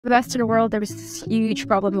the Western world, there is this huge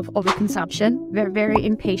problem of overconsumption. We're very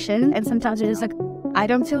impatient, and sometimes we're just like, I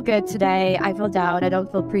don't feel good today, I feel down, I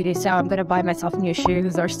don't feel pretty, so I'm gonna buy myself new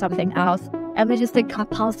shoes or something else. And we just like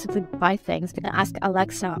compulsively buy things. We can ask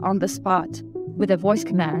Alexa on the spot with a voice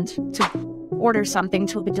command to order something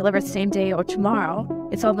to be delivered same day or tomorrow.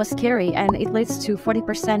 It's almost scary, and it leads to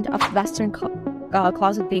 40% of Western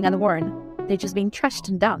closet being unworn. They're just being trashed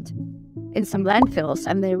and dumped in some landfills,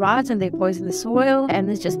 and they rot and they poison the soil, and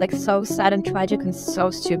it's just like so sad and tragic and so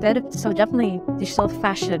stupid. So definitely digital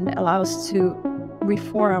fashion allows to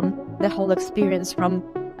reform the whole experience, from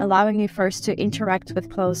allowing you first to interact with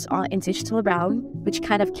clothes in digital realm, which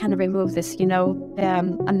kind of can remove this,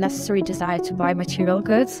 unnecessary desire to buy material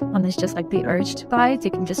goods, and it's just like the urge to buy it.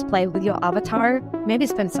 You can just play with your avatar, maybe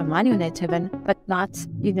spend some money on it even, but not,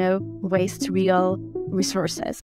 waste real resources.